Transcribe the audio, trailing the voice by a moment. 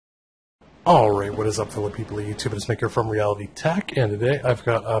Alright, what is up, fellow people of YouTube? It's Maker from Reality Tech, and today I've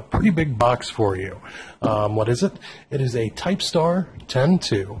got a pretty big box for you. What is it? It is a Typestar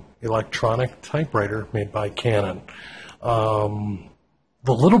 10.2 electronic typewriter made by Canon. The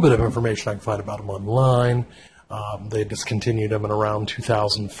little bit of information I can find about them online, they discontinued them in around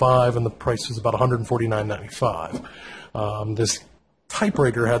 2005, and the price was about $149.95. This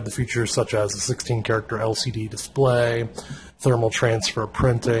typewriter had the features such as a 16-character LCD display, thermal transfer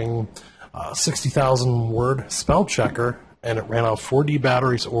printing, 60,000 word spell checker, and it ran off 4D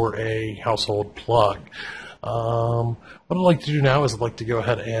batteries or a household plug. What I'd like to do now is I'd like to go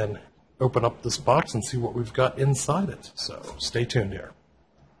ahead and open up this box and see what we've got inside it. So stay tuned here.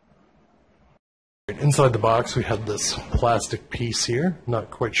 Inside the box we have this plastic piece here.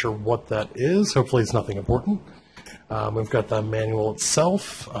 Not quite sure what that is. Hopefully it's nothing important. We've got the manual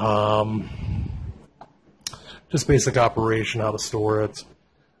itself. Just basic operation, how to store it.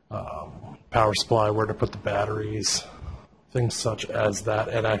 Power supply, where to put the batteries, things such as that,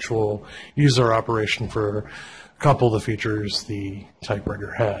 and actual user operation for a couple of the features the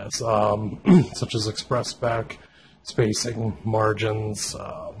typewriter has, such as express back, spacing, margins,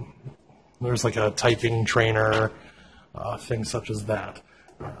 there's like a typing trainer, things such as that.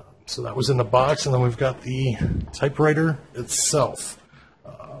 So that was in the box, and then we've got the typewriter itself.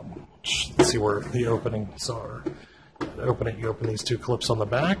 Let's see where the openings are. To open it, you open these two clips on the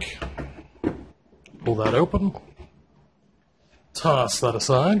back, pull that open, toss that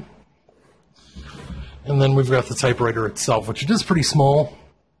aside, and then we've got the typewriter itself, which it is pretty small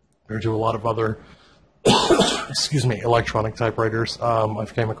compared to a lot of other excuse me, electronic typewriters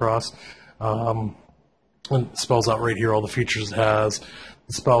I've came across. And it spells out right here all the features it has: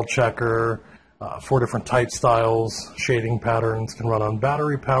 the spell checker, 4 different type styles, shading patterns, can run on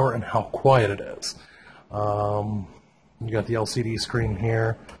battery power, and how quiet it is. You got the LCD screen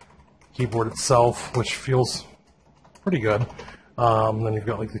here, keyboard itself, which feels pretty good. Then you've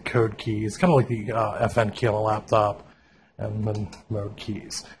got like the code keys, kind of like the FN key on a laptop, and then mode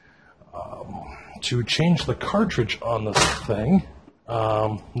keys. To change the cartridge on this thing,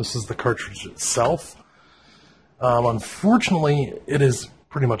 this is the cartridge itself. Unfortunately, it is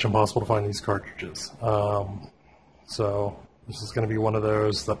pretty much impossible to find these cartridges. So this is going to be one of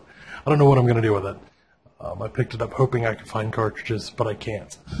those that I don't know what I'm going to do with it. I picked it up hoping I could find cartridges, but I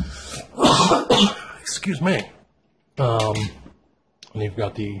can't. Excuse me. And you've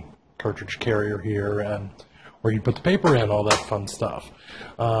got the cartridge carrier here, and where you put the paper in, all that fun stuff.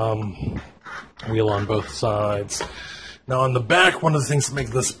 Wheel on both sides. Now on the back, one of the things that makes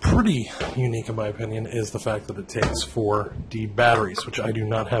this pretty unique in my opinion is the fact that it takes 4D batteries, which I do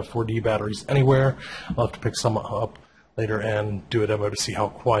not have 4D batteries anywhere. I'll have to pick some up later and do a demo to see how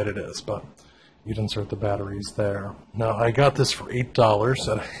quiet it is, but you'd insert the batteries there. Now, I got this for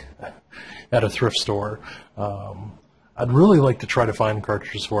 $8 at a thrift store. I'd really like to try to find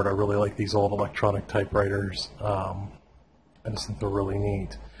cartridges for it. I really like these old electronic typewriters. I just think they're really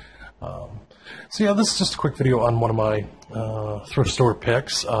neat. So yeah, this is just a quick video on one of my thrift store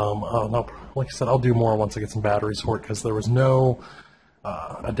picks. Like I said, I'll do more once I get some batteries for it, because there was no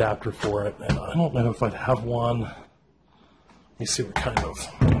adapter for it, and I don't know if I'd have one. Let me see what kind of...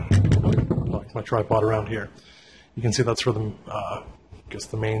 like my tripod around here. You can see that's where the I guess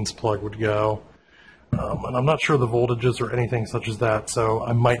the mains plug would go. And I'm not sure the voltages or anything such as that, so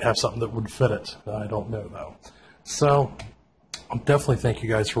I might have something that would fit it. I don't know though. So I'll definitely thank you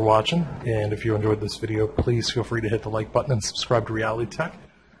guys for watching, and if you enjoyed this video, please feel free to hit the like button and subscribe to Reality Tech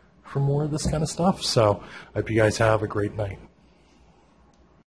for more of this kind of stuff. So I hope you guys have a great night.